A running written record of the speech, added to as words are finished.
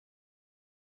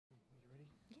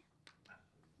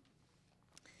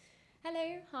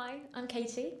Hello, hi, I'm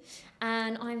Katie,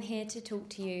 and I'm here to talk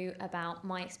to you about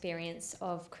my experience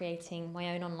of creating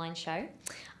my own online show.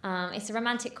 It's a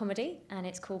romantic comedy, and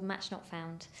it's called Match Not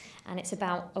Found, and it's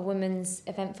about a woman's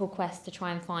eventful quest to try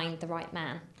and find the right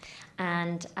man.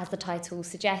 And as the title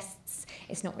suggests,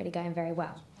 it's not really going very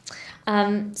well.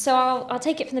 So I'll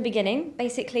take it from the beginning.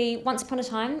 Basically, once upon a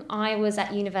time, I was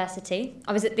at university.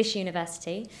 I was at this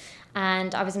university,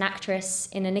 and I was an actress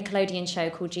in a Nickelodeon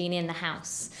show called Genie in the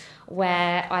House,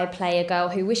 where I play a girl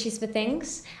who wishes for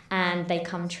things and they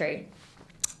come true.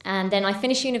 And then I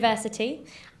finished university,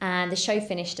 and the show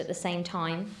finished at the same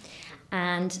time,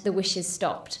 and the wishes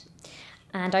stopped.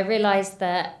 And I realised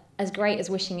that as great as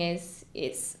wishing is,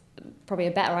 it's probably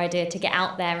a better idea to get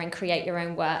out there and create your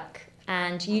own work.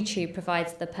 And YouTube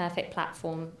provides the perfect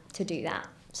platform to do that.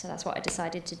 So that's what I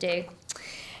decided to do.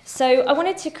 So I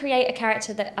wanted to create a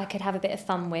character that I could have a bit of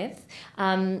fun with.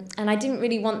 And I didn't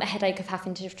really want the headache of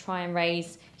having to try and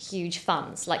raise huge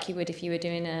funds like you would if you were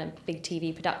doing a big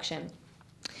TV production.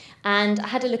 And I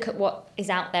had a look at what is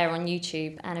out there on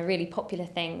YouTube, and a really popular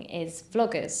thing is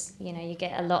vloggers. You know, you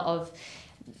get a lot of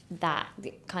that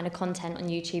kind of content on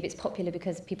YouTube. It's popular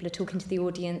because people are talking to the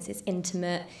audience, it's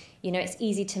intimate, you know, it's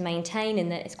easy to maintain in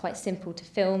that it's quite simple to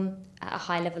film at a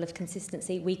high level of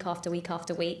consistency week after week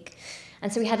after week.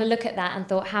 And so we had a look at that and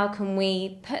thought, how can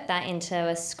we put that into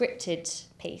a scripted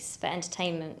piece for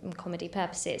entertainment and comedy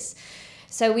purposes?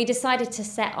 So we decided to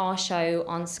set our show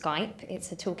on Skype.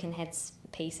 It's a talking heads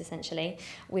piece, essentially,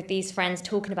 with these friends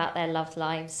talking about their love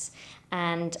lives.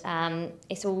 And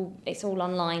it's all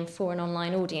online for an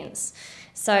online audience.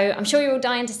 So I'm sure you're all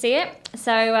dying to see it.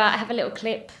 So I have a little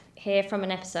clip here from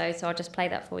an episode, so I'll just play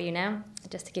that for you now,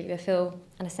 just to give you a feel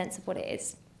and a sense of what it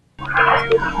is.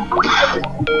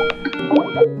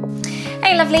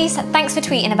 Hey lovelies, thanks for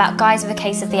tweeting about guys with a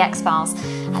case of the X-Files.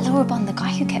 Laura Bond, the guy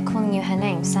who kept calling you her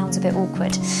name, sounds a bit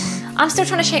awkward. I'm still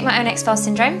trying to shake my own X-Files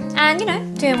syndrome, and you know,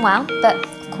 doing well, but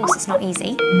of course it's not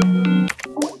easy.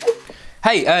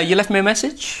 Hey, you left me a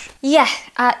message? Yeah,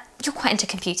 you're quite into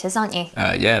computers, aren't you?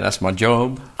 Yeah, that's my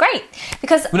job. Great,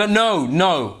 because...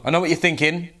 No, I know what you're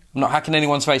thinking. I'm not hacking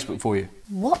anyone's Facebook for you.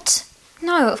 What?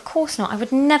 No, of course not. I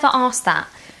would never ask that.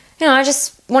 You know, I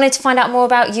just wanted to find out more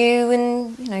about you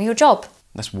and, you know, your job.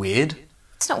 That's weird.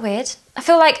 It's not weird. I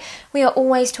feel like we are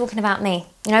always talking about me.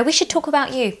 You know, we should talk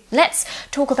about you. Let's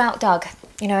talk about Doug,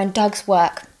 you know, and Doug's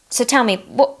work. So tell me,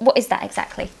 what is that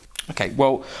exactly? Okay,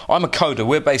 well, I'm a coder.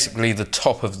 We're basically the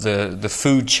top of the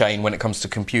food chain when it comes to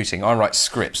computing. I write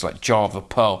scripts like Java,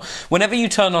 Perl. Whenever you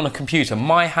turn on a computer,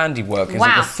 my handiwork is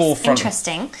at the forefront.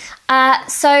 Interesting.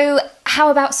 So how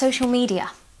about social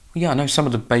media? Yeah, I know some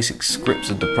of the basic scripts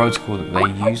of the protocol that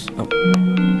they use.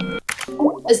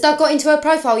 Oh. Has Doug got into her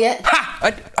profile yet?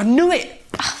 Ha! I knew it!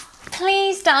 Oh,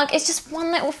 please, Doug, it's just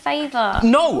one little favour.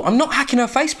 No, I'm not hacking her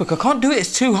Facebook. I can't do it,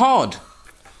 it's too hard.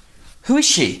 Who is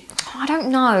she? I don't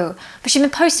know, but she's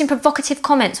been posting provocative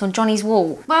comments on Johnny's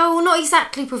wall. Well, not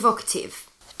exactly provocative.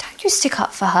 Don't you stick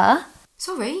up for her.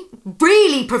 Sorry?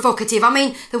 Really provocative. I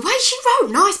mean, the way she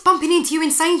wrote, nice bumping into you in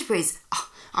Sainsbury's. Oh,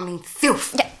 I mean,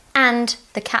 filth. Yeah, and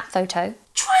the cat photo.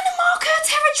 Trying to mark her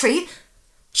territory?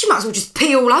 She might as well just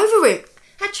pee all over it.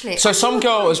 Actually... So some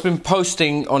girl has been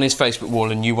posting on his Facebook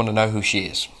wall and you want to know who she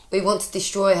is? We want to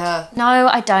destroy her. No,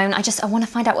 I don't. I want to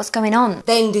find out what's going on.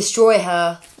 Then destroy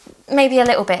her. Maybe a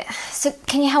little bit. So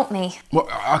can you help me? Well,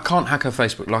 I can't hack her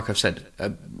Facebook, like I've said.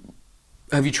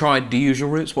 Have you tried the usual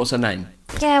routes? What's her name?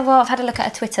 Yeah, well, I've had a look at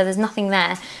her Twitter. There's nothing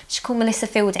there. She's called Melissa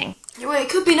Fielding. Well, it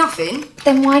could be nothing.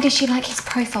 Then why does she like his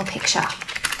profile picture?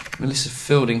 Melissa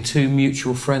Fielding, 2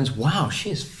 mutual friends. Wow,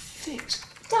 she is fit.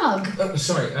 Doug?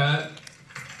 Sorry,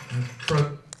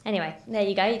 Anyway, there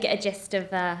you go. You get a gist of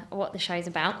what the show's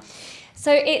about.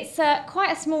 So it's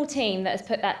quite a small team that has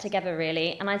put that together,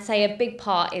 really. And I'd say a big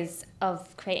part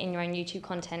of creating your own YouTube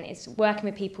content is working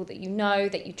with people that you know,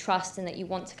 that you trust, and that you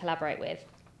want to collaborate with.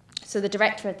 So the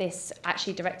director of this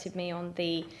actually directed me on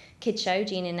the kids show,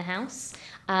 Genie in the House.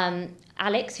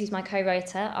 Alex, who's my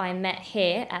co-writer, I met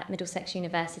here at Middlesex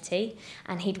University,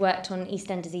 and he'd worked on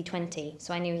EastEnders E20,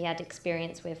 so I knew he had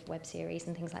experience with web series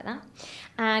and things like that.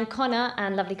 And Connor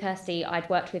and lovely Kirsty I'd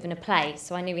worked with in a play,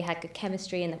 so I knew we had good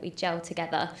chemistry and that we'd gel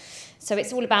together. So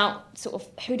it's all about sort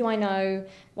of who do I know,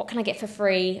 what can I get for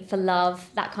free, for love,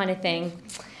 that kind of thing.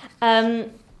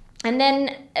 And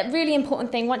then a really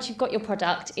important thing, once you've got your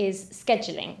product, is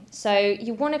scheduling. So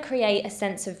you want to create a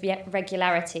sense of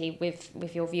regularity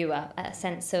with your viewer, a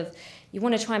sense of, you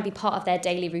want to try and be part of their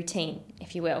daily routine,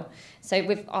 if you will. So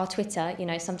with our Twitter, you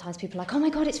know, sometimes people are like, oh my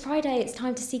God, it's Friday, it's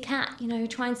time to see Kat, you know,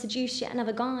 try and seduce yet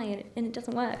another guy, and it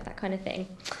doesn't work, that kind of thing.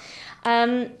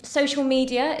 Social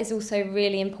media is also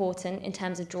really important in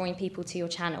terms of drawing people to your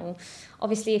channel.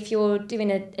 Obviously, if you're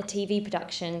doing a TV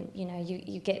production,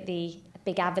 you get the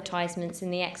big advertisements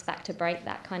in the X Factor break,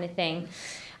 that kind of thing.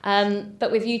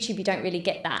 But with YouTube, you don't really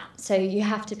get that. So you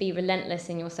have to be relentless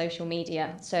in your social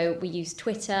media. So we use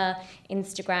Twitter,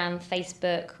 Instagram,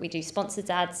 Facebook. We do sponsored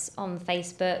ads on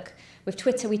Facebook. With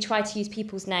Twitter, we try to use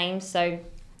people's names. So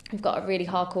we've got a really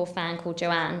hardcore fan called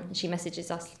Joanne, and she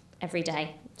messages us every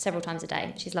day, several times a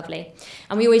day. She's lovely.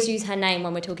 And we always use her name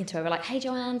when we're talking to her. We're like, hey,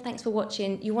 Joanne, thanks for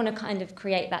watching. You want to kind of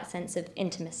create that sense of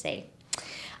intimacy.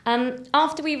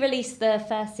 After we released the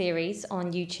first series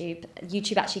on YouTube,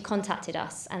 YouTube actually contacted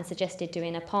us and suggested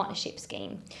doing a partnership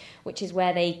scheme, which is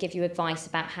where they give you advice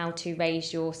about how to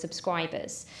raise your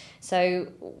subscribers. So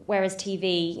whereas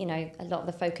TV, a lot of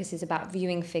the focus is about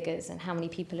viewing figures and how many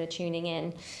people are tuning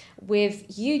in. With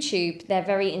YouTube, they're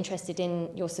very interested in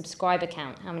your subscriber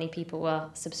count, how many people are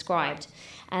subscribed.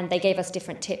 And they gave us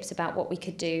different tips about what we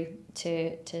could do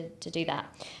to do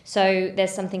that. So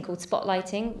there's something called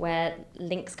spotlighting, where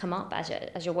links come up as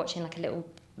you're watching, like a little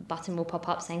button will pop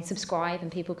up saying subscribe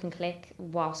and people can click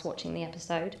whilst watching the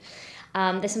episode.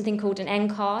 There's something called an end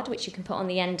card, which you can put on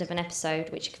the end of an episode,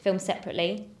 which you can film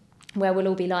separately, where we'll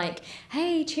all be like,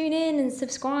 hey, tune in and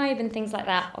subscribe and things like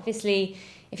that. Obviously,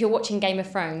 if you're watching Game of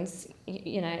Thrones, at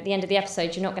the end of the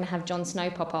episode, you're not going to have Jon Snow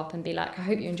pop up and be like, I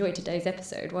hope you enjoyed today's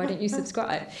episode. Why don't you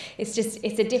subscribe? It's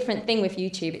a different thing with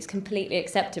YouTube. It's completely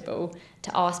acceptable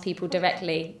to ask people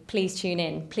directly, please tune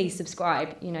in, please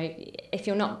subscribe. If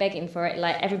you're not begging for it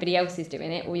like everybody else is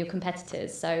doing it, or your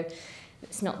competitors. So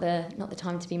it's not the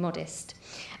time to be modest.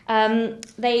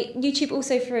 YouTube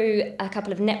also threw a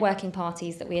couple of networking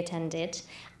parties that we attended,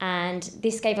 and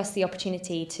this gave us the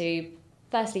opportunity to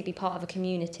firstly be part of a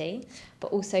community,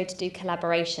 but also to do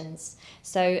collaborations.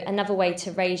 So another way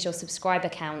to raise your subscriber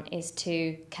count is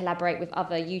to collaborate with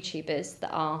other YouTubers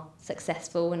that are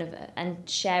successful and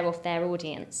share off their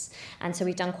audience. And so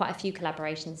we've done quite a few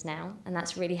collaborations now, and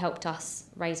that's really helped us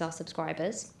raise our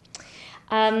subscribers.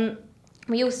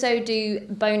 We also do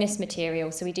bonus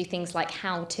material, so we do things like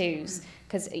how-tos,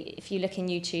 because if you look in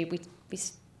YouTube, we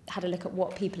had a look at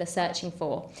what people are searching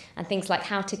for, and things like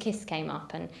how to kiss came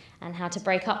up and how to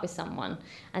break up with someone.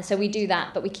 And so we do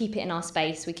that, but we keep it in our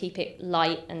space. We keep it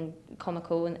light and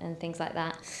comical and things like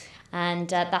that. And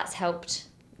that's helped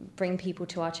bring people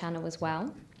to our channel as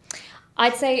well.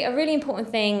 I'd say a really important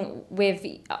thing with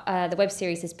the web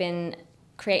series has been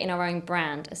creating our own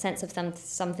brand, a sense of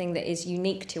something that is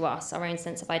unique to us, our own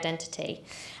sense of identity.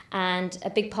 And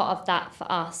a big part of that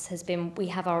for us has been we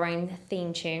have our own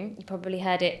theme tune. You probably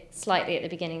heard it slightly at the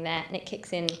beginning there, and it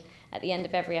kicks in at the end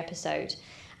of every episode.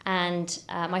 And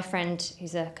my friend,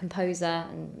 who's a composer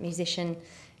and musician,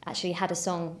 actually had a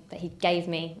song that he gave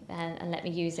me and let me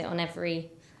use it on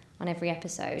every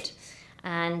episode.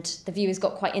 And the viewers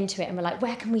got quite into it and were like,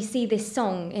 where can we see this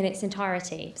song in its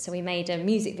entirety? So we made a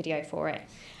music video for it.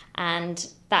 And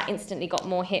that instantly got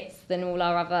more hits than all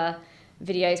our other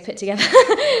videos put together.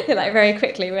 Like very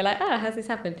quickly, we're like, how's this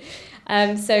happened?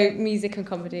 So music and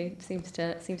comedy seems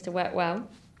to work well.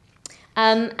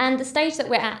 And the stage that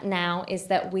we're at now is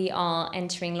that we are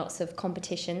entering lots of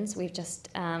competitions. We've just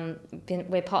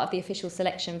we're part of the official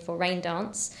selection for Rain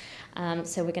Dance.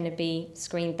 So we're going to be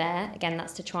screened there. Again,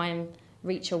 that's to try and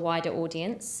reach a wider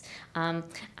audience. And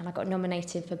I got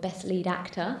nominated for Best Lead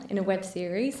Actor in a web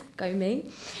series. Go me.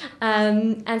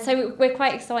 And so we're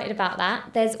quite excited about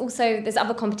that. There's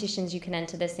other competitions you can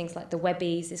enter. There's things like the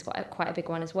Webbies is quite a big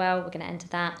one as well. We're going to enter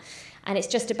that. And it's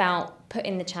just about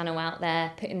putting the channel out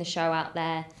there, putting the show out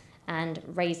there, and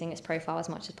raising its profile as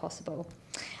much as possible.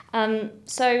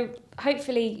 So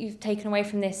hopefully you've taken away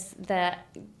from this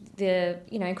the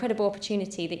incredible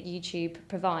opportunity that YouTube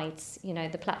provides,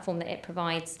 the platform that it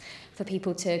provides for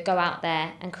people to go out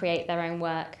there and create their own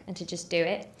work and to just do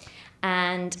it.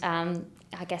 And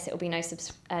I guess it will be no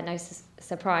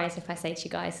surprise if I say to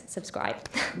you guys, subscribe.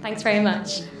 Thanks very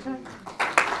much.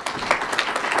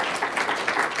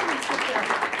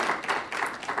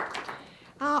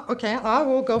 Okay, I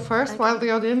will go first while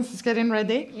the audience is getting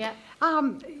ready. Yeah.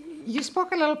 You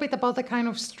spoke a little bit about the kind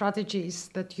of strategies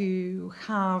that you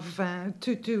have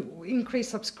to increase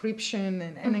subscription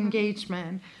and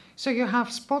engagement. So you have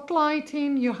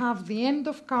spotlighting, you have the end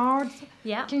of cards.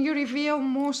 Yeah. Can you reveal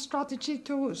more strategies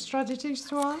to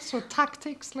us, or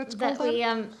tactics, let's call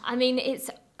them?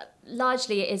 It's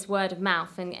largely it is word of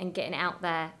mouth and getting it out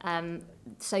there.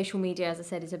 Social media, as I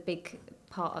said, is a big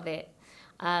part of it.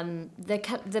 The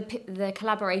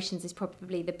collaborations is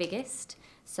probably the biggest.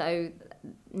 So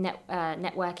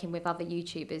networking with other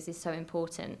YouTubers is so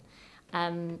important.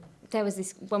 there was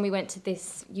this, when we went to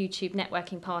this YouTube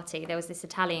networking party, there was this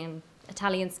Italian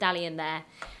stallion there,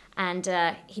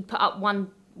 and he put up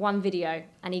one video,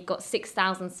 and he got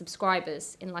 6,000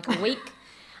 subscribers in like a week.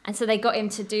 And so they got him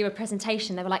to do a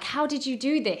presentation. They were like, how did you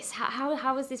do this?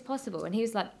 How is this possible? And he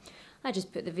was like, I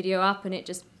just put the video up, and it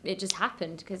just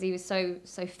happened, because he was so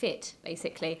fit,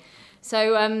 basically.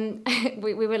 So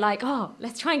we were like, oh,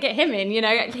 let's try and get him in, you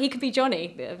know, he could be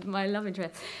Johnny, my love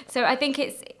interest. So I think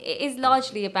it is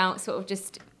largely about sort of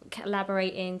just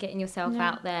collaborating, getting yourself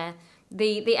out there.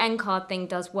 The end card thing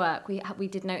does work. We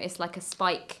did notice like a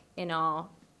spike in our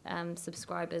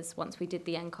subscribers once we did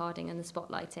the end carding and the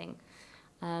spotlighting.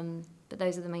 But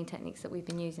those are the main techniques that we've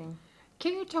been using.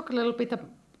 Can you talk a little bit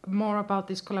more about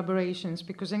these collaborations?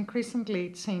 Because increasingly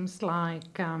it seems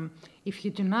like if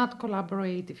you do not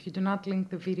collaborate, if you do not link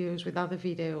the videos with other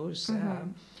videos,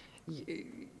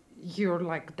 you're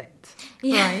like dead,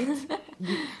 right?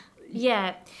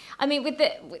 Yeah. I mean, with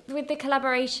the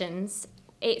collaborations,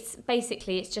 it's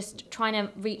just trying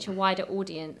to reach a wider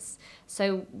audience.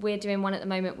 So we're doing one at the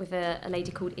moment with a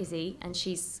lady called Izzy, and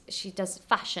she does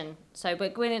fashion. So we're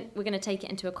going to take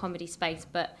it into a comedy space,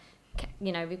 but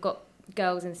you know, we've got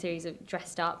girls in the series of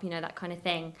dressed up, you know, that kind of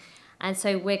thing. And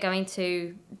so we're going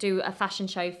to do a fashion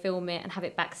show, film it, and have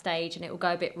it backstage, and it will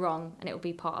go a bit wrong, and it will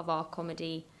be part of our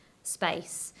comedy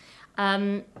space.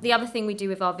 The other thing we do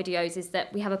with our videos is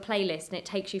that we have a playlist, and it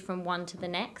takes you from one to the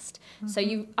next. So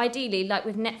you ideally, like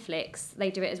with Netflix, they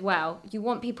do it as well. You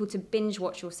want people to binge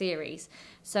watch your series.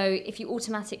 So if you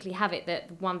automatically have it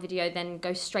that one video then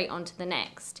goes straight on to the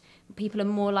next, people are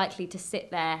more likely to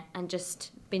sit there and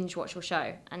just binge watch your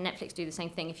show. And Netflix do the same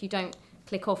thing. If you don't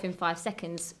click off in 5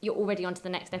 seconds, you're already on to the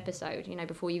next episode, you know,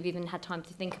 before you've even had time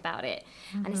to think about it.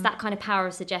 And it's that kind of power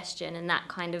of suggestion, and that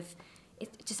kind of,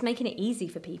 it's just making it easy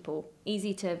for people,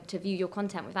 easy to view your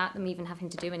content without them even having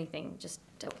to do anything, just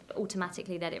to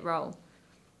automatically let it roll,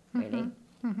 really.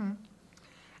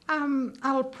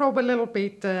 I'll probe a little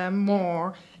bit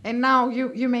more. And now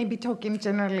you may be talking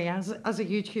generally as a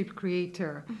YouTube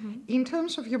creator. In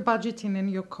terms of your budgeting and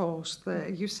your cost,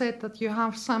 you said that you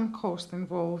have some cost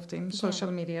involved in social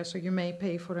media, so you may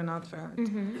pay for an advert.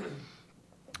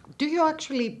 Do you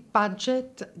actually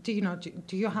budget? Do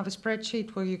you have a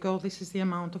spreadsheet where you go, this is the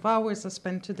amount of hours I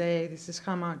spent today, this is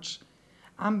how much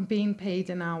I'm being paid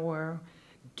an hour?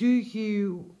 Do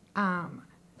you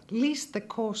list the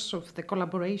costs of the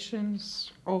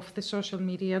collaborations of the social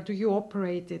media? Do you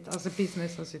operate it as a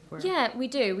business, as it were? Yeah, we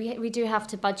do. We do have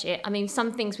to budget. I mean,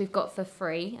 some things we've got for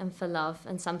free and for love,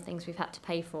 and some things we've had to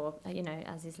pay for, you know,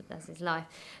 as is life.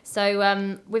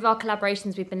 So with our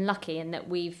collaborations, we've been lucky in that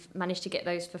we've managed to get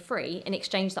those for free in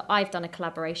exchange that I've done a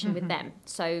collaboration with them.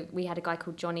 So we had a guy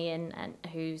called Johnny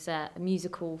who's a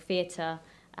musical theatre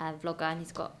vlogger, and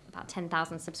he's got about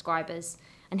 10,000 subscribers.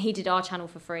 And he did our channel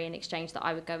for free in exchange that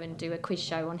I would go and do a quiz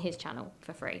show on his channel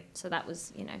for free. So that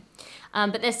was, you know.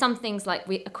 But there's some things like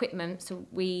equipment. So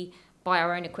we buy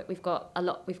our own equipment. We've got a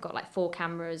lot. We've got like 4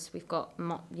 cameras. We've got,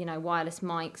 you know, wireless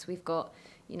mics. We've got,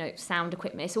 you know, sound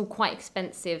equipment. It's all quite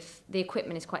expensive. The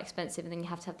equipment is quite expensive, and then you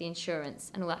have to have the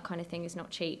insurance, and all that kind of thing is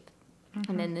not cheap.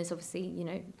 And then there's obviously, you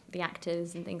know, the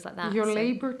actors and things like that. Your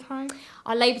labour time?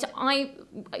 Our labour time,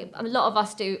 a lot of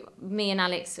us do, me and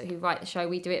Alex, who write the show,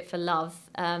 we do it for love.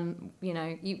 You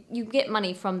know, you get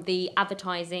money from the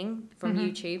advertising from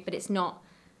YouTube, but it's not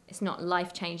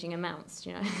life-changing amounts,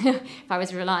 you know. If I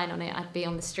was relying on it, I'd be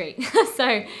on the street.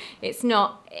 So it's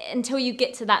not, until you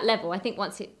get to that level, I think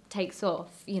once it takes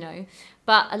off, you know.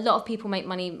 But a lot of people make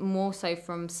money more so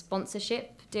from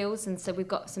sponsorship deals, and so we've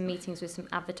got some meetings with some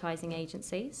advertising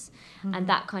agencies, and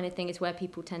that kind of thing is where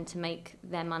people tend to make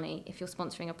their money. If you're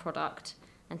sponsoring a product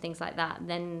and things like that,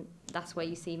 then that's where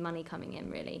you see money coming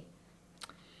in, really.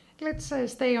 Let's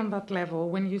stay on that level.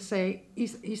 When you say,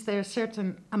 is there a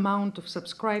certain amount of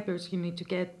subscribers you need to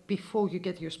get before you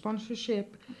get your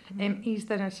sponsorship? And is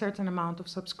there a certain amount of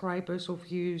subscribers or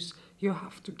views you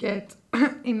have to get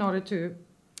in order to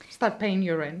start paying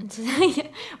your rent?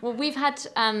 Well, we've had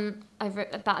over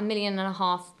about 1.5 million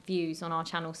views on our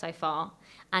channel so far.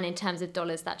 And in terms of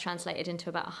dollars, that translated into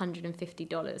about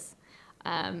 $150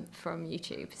 from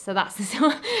YouTube. So that's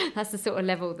the sort of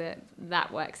level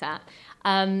that works at.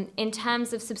 In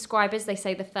terms of subscribers, they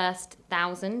say the first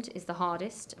 1,000 is the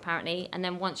hardest, apparently. And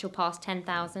then once you're past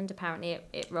 10,000, apparently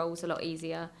it rolls a lot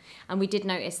easier. And we did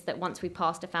notice that once we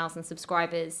passed 1,000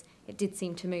 subscribers, it did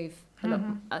seem to move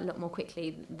a lot more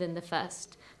quickly than the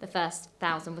first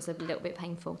 1,000 was a little bit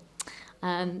painful.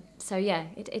 So yeah,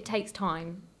 it takes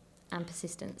time and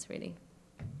persistence, really.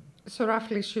 So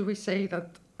roughly, should we say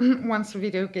that once a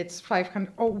video gets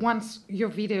 500, or once your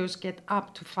videos get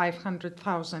up to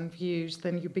 500,000 views,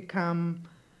 then you become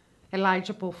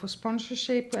eligible for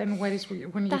sponsorship? And what is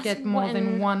when you get more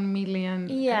than 1 million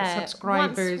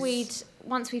subscribers?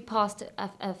 Once we'd passed,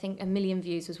 I think 1 million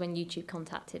views was when YouTube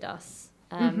contacted us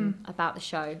about the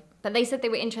show. But they said they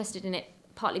were interested in it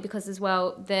partly because as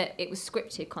well that it was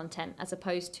scripted content as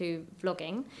opposed to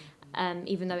vlogging,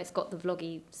 even though it's got the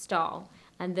vloggy style,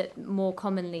 and that more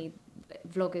commonly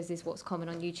vloggers is what's common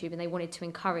on YouTube, and they wanted to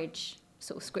encourage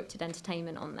sort of scripted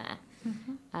entertainment on there.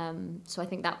 So I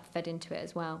think that fed into it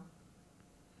as well.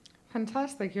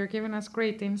 Fantastic, you're giving us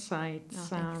great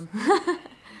insights. Oh,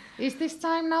 Is this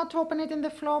time now to open it in the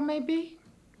floor, maybe?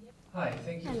 Hi,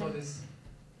 thank you for these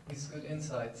good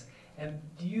insights. And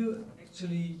do you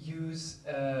actually use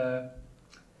kind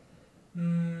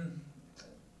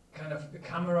of a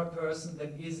camera person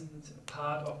that isn't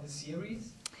part of the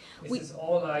series? Is this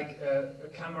all like a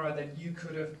camera that you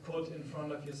could have put in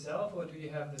front of yourself, or do you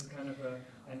have this kind of a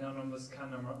anonymous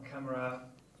camera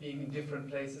being in different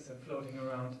places and floating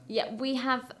around? Yeah, we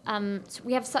have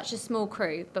such a small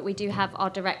crew, but we do have our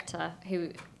director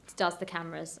who does the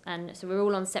cameras, and so we're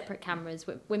all on separate cameras.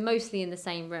 We're mostly in the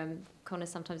same room. Connor's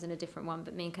sometimes in a different one,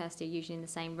 but me and Kirsty are usually in the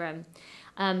same room.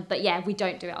 But yeah, we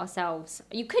don't do it ourselves.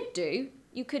 You could do,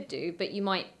 but you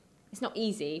might. It's not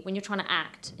easy when you're trying to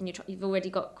act and you've already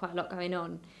got quite a lot going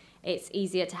on. It's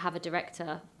easier to have a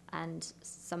director and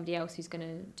somebody else who's going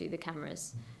to do the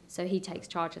cameras. So he takes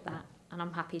charge of that, and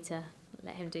I'm happy to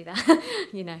let him do that.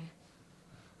 You know.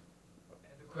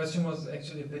 The question was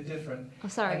actually a bit different. Oh,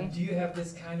 sorry. Do you have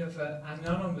this kind of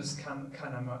anonymous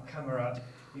camera?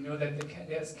 You know that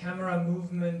there's camera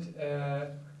movement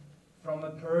from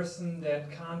a person that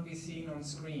can't be seen on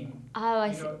screen. Oh,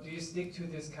 I see. Do you stick to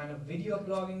this kind of video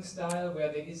blogging style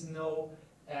where there is no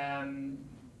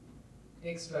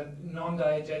extra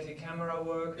non-diegetic camera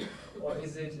work, or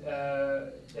is it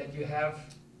that you have,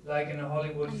 like in a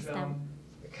Hollywood film,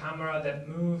 a camera that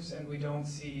moves and we don't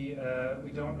see, we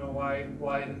don't know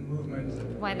why the movement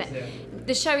is there?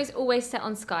 The show is always set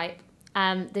on Skype.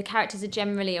 The characters are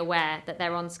generally aware that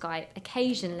they're on Skype.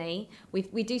 Occasionally,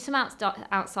 we do some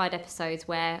outside episodes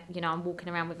where, you know, I'm walking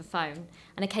around with a phone,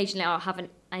 and occasionally I'll have an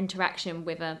interaction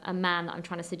with a man that I'm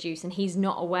trying to seduce, and he's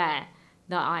not aware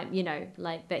that I'm, you know,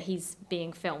 like that he's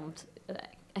being filmed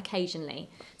occasionally.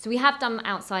 So we have done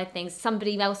outside things.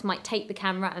 Somebody else might take the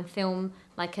camera and film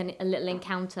like a little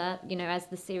encounter, you know, as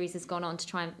the series has gone on to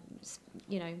try and,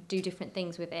 you know, do different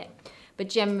things with it. But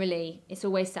generally, it's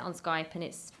always set on Skype, and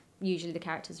it's usually the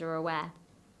characters are aware.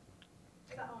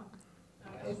 Is that on?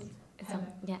 No, it's on.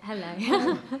 Yeah,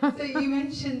 hello. So you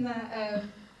mentioned that.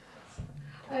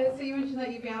 So you mentioned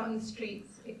that you'd be out on the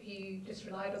streets if you just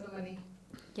relied on the money.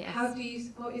 Yes. How do you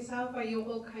support yourself? Are you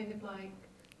all kind of like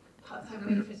part-time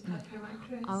waitress, part-time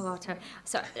actress? Oh God,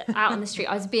 so out on the street,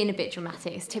 I was being a bit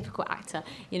dramatic. It's typical actor,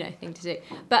 you know, thing to do.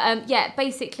 But yeah,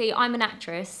 basically, I'm an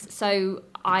actress, so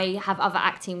I have other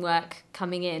acting work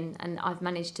coming in, and I've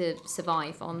managed to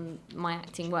survive on my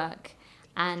acting work.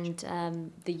 And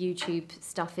the YouTube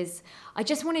stuff is, I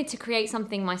just wanted to create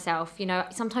something myself. You know,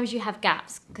 sometimes you have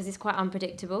gaps because it's quite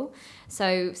unpredictable.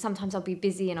 So sometimes I'll be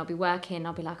busy and I'll be working.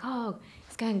 I'll be like, oh,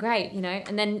 it's going great, you know.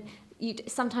 And then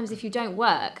sometimes if you don't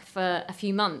work for a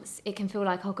few months, it can feel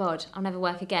like, oh God, I'll never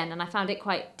work again. And I found it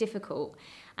quite difficult.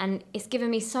 And it's given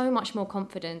me so much more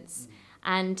confidence.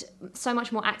 And so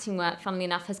much more acting work, funnily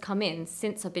enough, has come in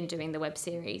since I've been doing the web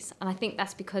series. And I think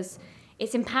that's because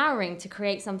it's empowering to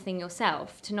create something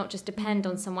yourself, to not just depend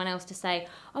on someone else to say,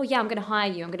 oh yeah, I'm going to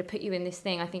hire you, I'm going to put you in this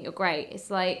thing, I think you're great.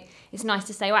 It's like, it's nice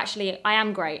to say, oh actually, I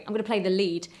am great, I'm going to play the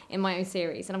lead in my own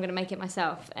series and I'm going to make it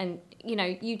myself. And you know,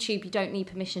 YouTube, you don't need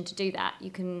permission to do that.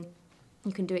 You can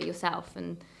do it yourself,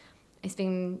 and it's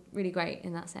been really great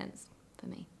in that sense for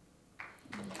me.